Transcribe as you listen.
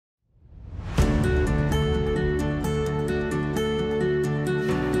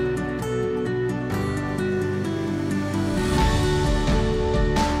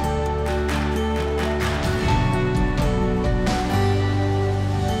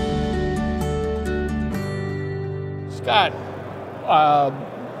Scott,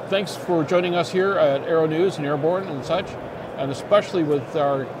 thanks for joining us here at Aero-News and Airborne and such, and especially with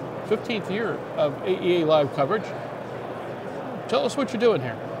our 15th year of AEA live coverage. Tell us what you're doing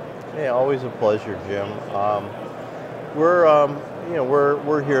here. Hey, always a pleasure, Jim.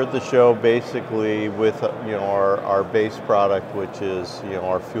 We're here at the show basically with our base product, which is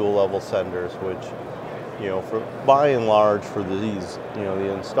our fuel level senders, which for by and large for these the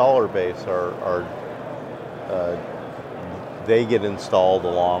installer base are they get installed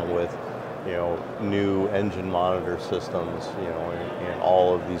along with new engine monitor systems and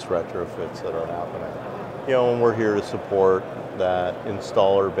all of these retrofits that are happening. And we're here to support that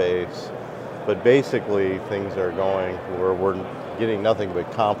installer base, but basically things are going where we're getting nothing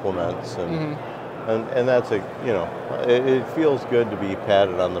but compliments, and and that's it feels good to be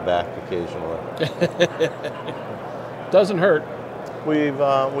patted on the back occasionally. Doesn't hurt. We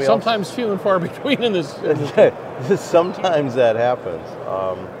sometimes few and far between in this. Sometimes that happens.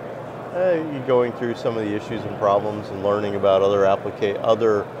 You're going through some of the issues and problems and learning about other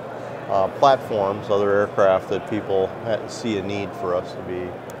platforms, other aircraft that people see a need for us to be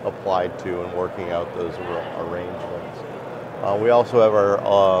applied to, and working out those arrangements. We also have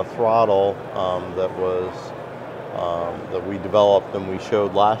our throttle that we developed and we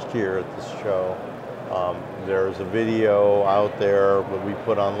showed last year at this show. There's a video out there that we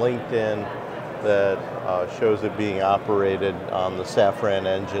put on LinkedIn that shows it being operated on the Safran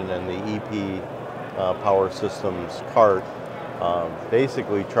engine and the EP Power Systems cart.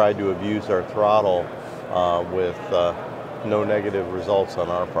 Basically tried to abuse our throttle with no negative results on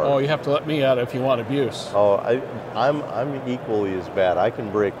our part. Oh, you have to let me out if you want abuse. Oh, I'm equally as bad. I can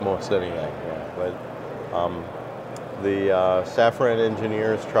break most anything, yeah. But the Safran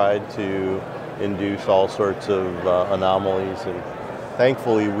engineers tried to induce all sorts of anomalies, and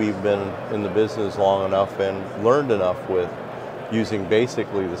thankfully we've been in the business long enough and learned enough with using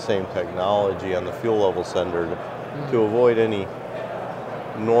basically the same technology on the fuel level sender to avoid any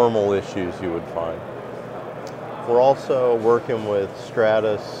normal issues you would find. We're also working with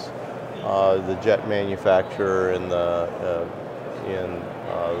Stratus, the jet manufacturer in the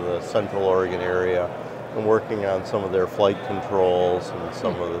Central Oregon area, and working on some of their flight controls and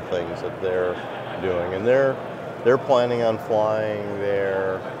some of the things that they're doing. And they're planning on flying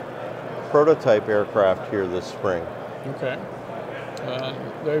their prototype aircraft here this spring. Okay.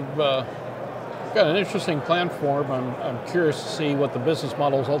 They've got an interesting plan for them. I'm curious to see what the business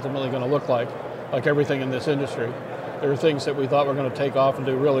model is ultimately going to look like everything in this industry. There are things that we thought were going to take off and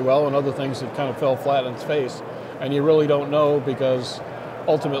do really well, and other things that kind of fell flat on its face. And you really don't know, because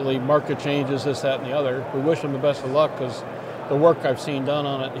ultimately market changes, this, that, and the other. We wish them the best of luck, because the work I've seen done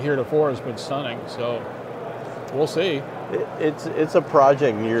on it heretofore has been stunning. So we'll see. It's a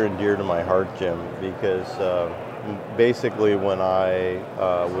project near and dear to my heart, Jim, because basically when I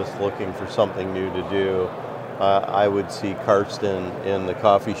was looking for something new to do, I would see Karsten in the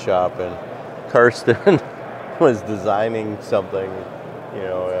coffee shop, and Karsten was designing something,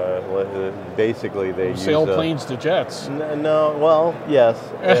 basically they use sailplanes to jets. No, well, yes,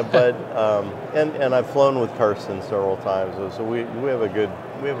 but and I've flown with Karsten several times, so we have a good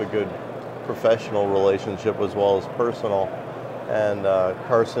professional relationship as well as personal, and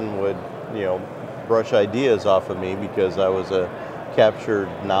Karsten would brush ideas off of me because I was a captured,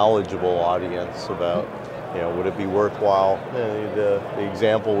 knowledgeable audience about would it be worthwhile. The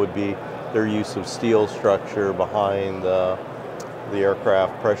example would be their use of steel structure behind the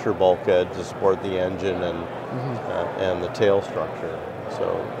aircraft pressure bulkhead to support the engine and the tail structure.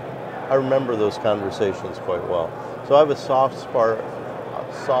 So I remember those conversations quite well. So I have a soft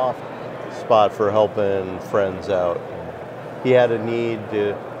spot for helping friends out. He had a need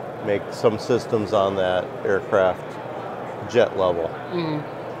to make some systems on that aircraft jet level.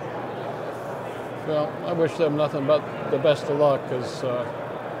 Well, I wish them nothing but the best of luck, because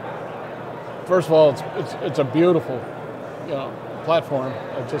first of all, it's a beautiful platform.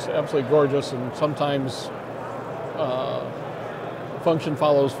 It's just absolutely gorgeous, and sometimes function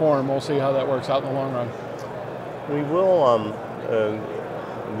follows form. We'll see how that works out in the long run. We will.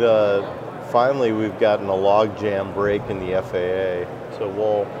 Finally, we've gotten a logjam break in the FAA, so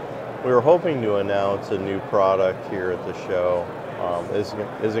we were hoping to announce a new product here at the show.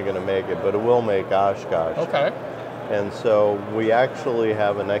 Isn't going to make it, but it will make Oshkosh. Okay. And so we actually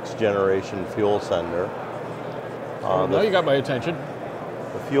have a next generation fuel sender. Now you got my attention.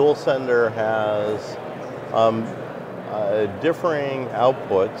 The fuel sender has differing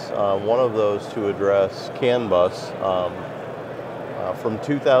outputs. One of those to address CAN bus. From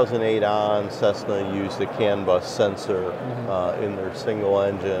 2008 on, Cessna used a CAN bus sensor in their single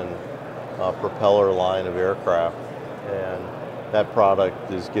engine propeller line of aircraft. and that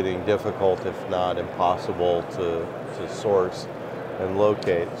product is getting difficult, if not impossible, to source and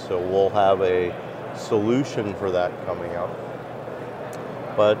locate. So we'll have a solution for that coming out.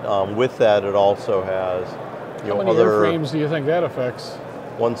 But with that, it also has how many other airframes do you think that affects?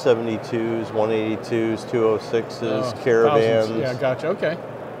 172s, 182s, 206s, caravans. Thousands. Yeah, gotcha. Okay,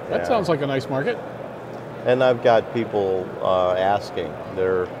 that sounds like a nice market. And I've got people asking.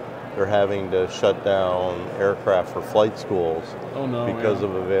 They're having to shut down aircraft for flight schools because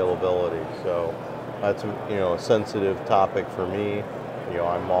of availability. So that's a sensitive topic for me.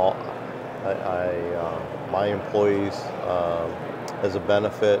 My employees as a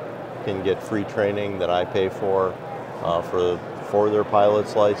benefit can get free training that I pay for their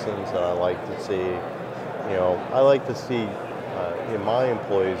pilot's license, and I like to see in my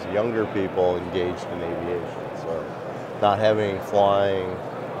employees younger people engaged in aviation. So not having flying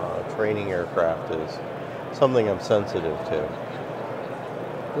training aircraft is something I'm sensitive to.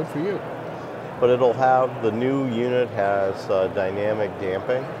 Good for you. But the new unit has dynamic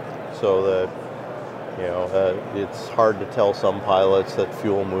damping, so that it's hard to tell some pilots that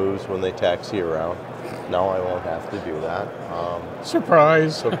fuel moves when they taxi around. No, I won't have to do that.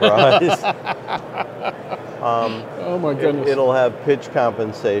 Surprise! Surprise! Oh my goodness! It'll have pitch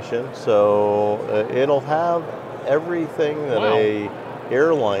compensation, so it'll have everything that a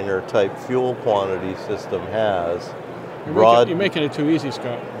airliner type fuel quantity system has. You're making it too easy,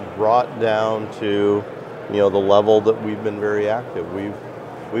 Scott. Brought down to the level that we've been very active.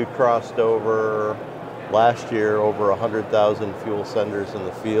 We've crossed over last year over 100,000 fuel senders in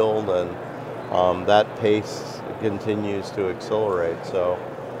the field, and that pace continues to accelerate. So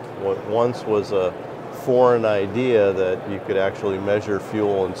what once was a foreign idea that you could actually measure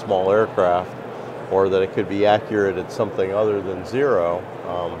fuel in small aircraft, or that it could be accurate at something other than zero.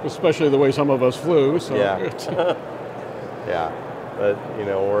 Especially the way some of us flew. So. Yeah. Yeah, but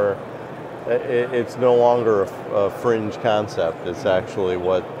it's no longer a fringe concept. It's actually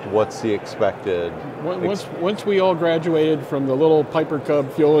what's the expected. Once we all graduated from the little Piper Cub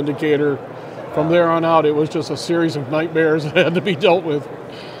fuel indicator, from there on out, it was just a series of nightmares that had to be dealt with.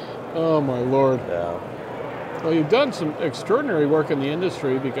 Oh my Lord. Yeah. Well, you've done some extraordinary work in the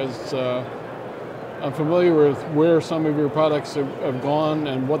industry, because I'm familiar with where some of your products have gone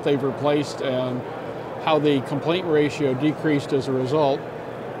and what they've replaced, and how the complaint ratio decreased as a result.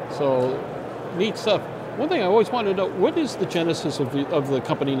 So neat stuff. One thing I always wanted to know, what is the genesis of the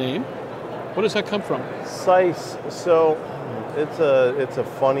company name? What does that come from? CiES. So it's a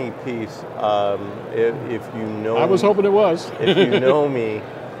funny piece. If you know, I was hoping it was. If you know me,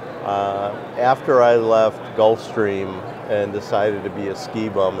 after I left Gulfstream and decided to be a ski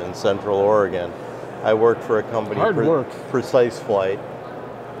bum in Central Oregon, I worked for a company, Precise Flight,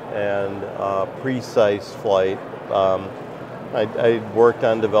 and Precise Flight. I worked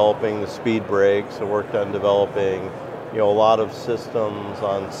on developing the speed brakes. I worked on developing, a lot of systems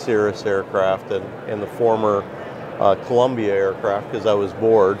on CiES aircraft and the former Columbia aircraft, because I was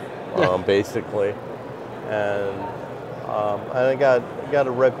bored, basically. And I got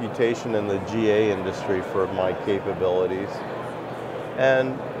a reputation in the GA industry for my capabilities.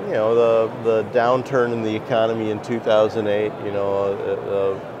 And the downturn in the economy in 2008,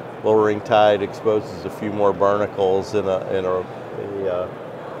 lowering tide exposes a few more barnacles in a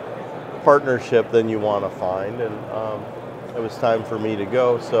partnership than you want to find, and it was time for me to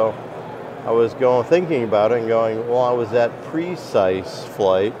go. So I was thinking about it and going, well, I was at Precise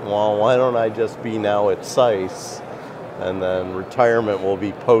Flight. Well, why don't I just be now at CiES, and then retirement will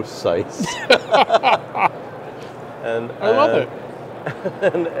be post CiES. And I love it.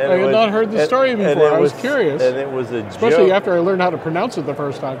 and I had not heard the story before. I was curious. And it was a especially joke. after I learned how to pronounce it the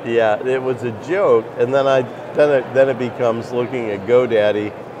first time. Yeah, it was a joke. And then it becomes looking at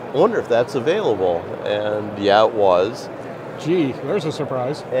GoDaddy. I wonder if that's available. And yeah, it was. Gee, there's a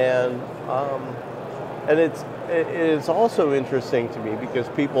surprise. And it's also interesting to me because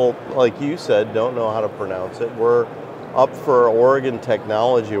people, like you said, don't know how to pronounce it. We're up for Oregon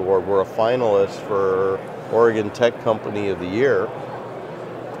Technology Award. We're a finalist for Oregon Tech Company of the Year,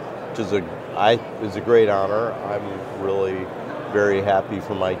 which is a great honor. I'm really very happy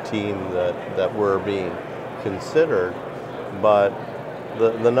for my team that we're being considered. But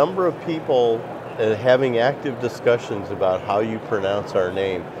the number of people having active discussions about how you pronounce our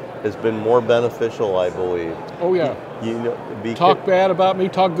name has been more beneficial, I believe. Oh yeah. Talk bad about me,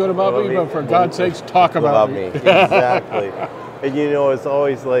 talk good about me, but for God's sakes, talk about me. Exactly. And it's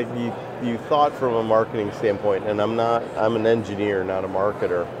always like you thought from a marketing standpoint, and I'm an engineer, not a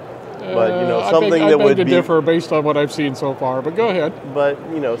marketer. But something that would be differ based on what I've seen so far. But go ahead. But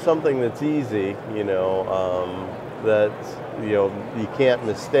something that's easy. that you can't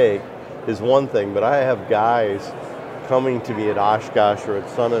mistake is one thing, but I have guys coming to me at Oshkosh or at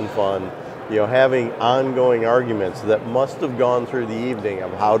Sun and Fun, having ongoing arguments that must have gone through the evening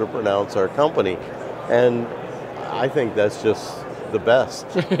of how to pronounce our company, and I think that's just the best.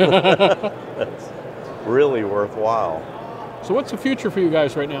 That's really worthwhile. So what's the future for you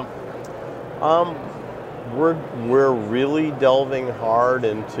guys right now? We're really delving hard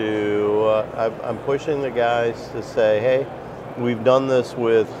into, I'm pushing the guys to say, hey, we've done this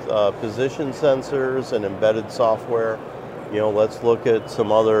with position sensors and embedded software. Let's look at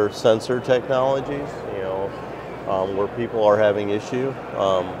some other sensor technologies, where people are having issue,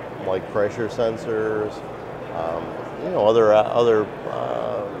 like pressure sensors,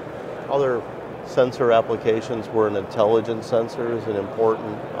 other sensor applications where an intelligent sensor is an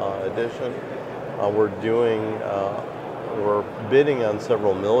important addition. We're bidding on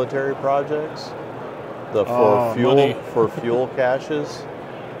several military projects for fuel caches.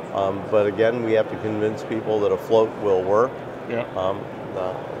 But again, we have to convince people that a float will work. Yeah.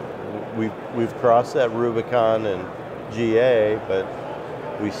 We've crossed that Rubicon in GA, but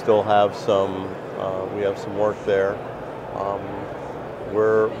we still have some work there.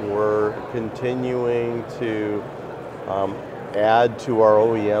 We're continuing to add to our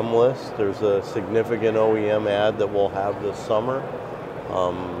OEM list. There's a significant OEM ad that we'll have this summer.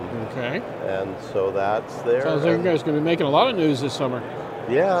 Okay. And so that's there. Sounds like you guys are going to be making a lot of news this summer.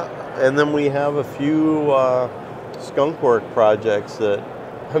 Yeah, and then we have a few skunkwork projects that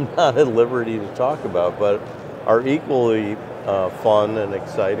I'm not at liberty to talk about, but are equally fun and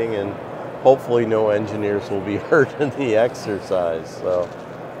exciting, and hopefully no engineers will be hurt in the exercise. So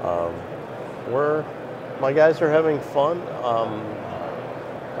my guys are having fun.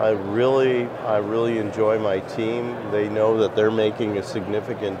 I really enjoy my team. They know that they're making a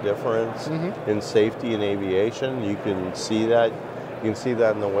significant difference in safety and aviation. You can see that. You can see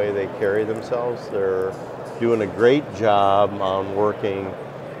that in the way they carry themselves. They're doing a great job on working,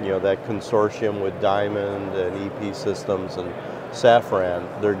 that consortium with Diamond and EP Systems and Safran.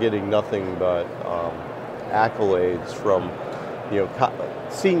 They're getting nothing but accolades from,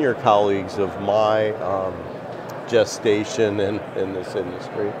 senior colleagues of my gestation in this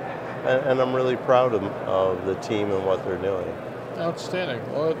industry. And I'm really proud of the team and what they're doing. Outstanding.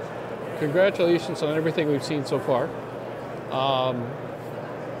 Well, congratulations on everything we've seen so far.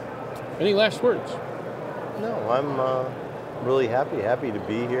 Any last words? No, I'm really happy to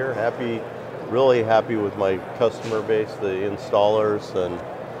be here. Really happy with my customer base, the installers, and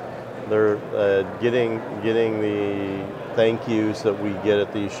they're getting the thank yous that we get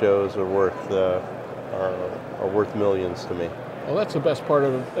at these shows are worth millions to me. Well, that's the best part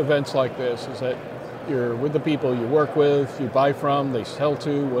of events like this, is that you're with the people you work with, you buy from, they sell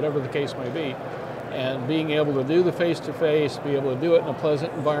to, whatever the case may be. And being able to do the face-to-face, be able to do it in a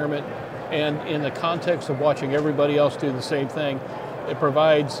pleasant environment, and in the context of watching everybody else do the same thing, it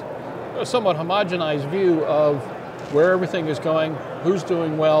provides a somewhat homogenized view of where everything is going, who's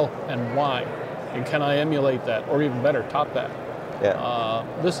doing well, and why. And can I emulate that, or even better, top that? Yeah.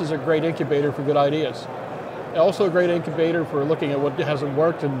 This is a great incubator for good ideas. Also a great incubator for looking at what hasn't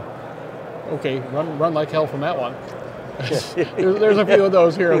worked and, okay, run like hell from that one. There's a few of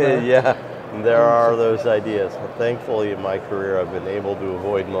those here and there. Yeah, there are those ideas. Thankfully, in my career, I've been able to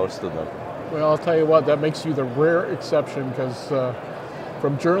avoid most of them. Well, I'll tell you what, that makes you the rare exception, because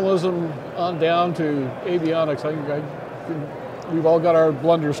from journalism on down to avionics, we've all got our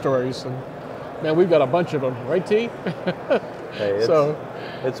blunder stories. And man, we've got a bunch of them, right, T? Hey,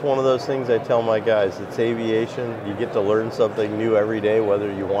 it's one of those things I tell my guys. It's aviation. You get to learn something new every day,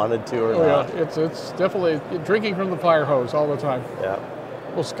 whether you wanted to or not. Yeah, it's definitely drinking from the fire hose all the time. Yeah.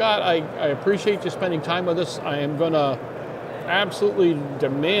 Well, Scott, I appreciate you spending time with us. I am going to absolutely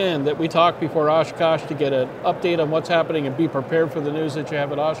demand that we talk before Oshkosh to get an update on what's happening and be prepared for the news that you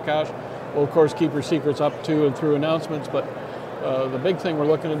have at Oshkosh. We'll, of course, keep your secrets up to and through announcements, but the big thing we're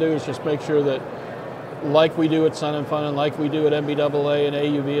looking to do is just make sure that, like we do at Sun and Fun and like we do at MBAA and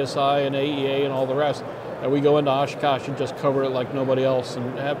AUVSI and AEA and all the rest, that we go into Oshkosh and just cover it like nobody else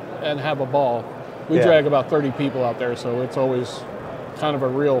and have a ball. We drag about 30 people out there, so it's always kind of a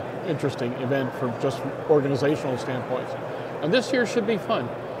real interesting event from just organizational standpoints. And this year should be fun.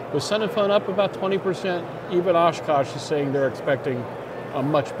 With Sun and Fun up about 20%, even Oshkosh is saying they're expecting a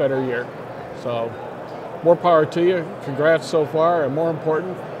much better year. So more power to you. Congrats so far, and more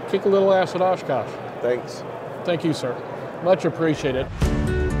important, kick a little ass at Oshkosh. Thanks. Thank you, sir. Much appreciated.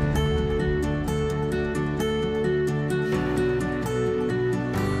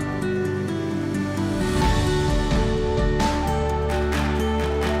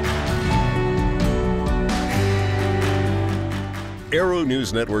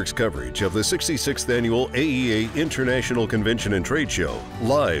 Aero-News Network's coverage of the 66th Annual AEA International Convention and Trade Show,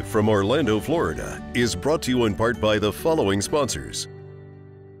 live from Orlando, Florida, is brought to you in part by the following sponsors: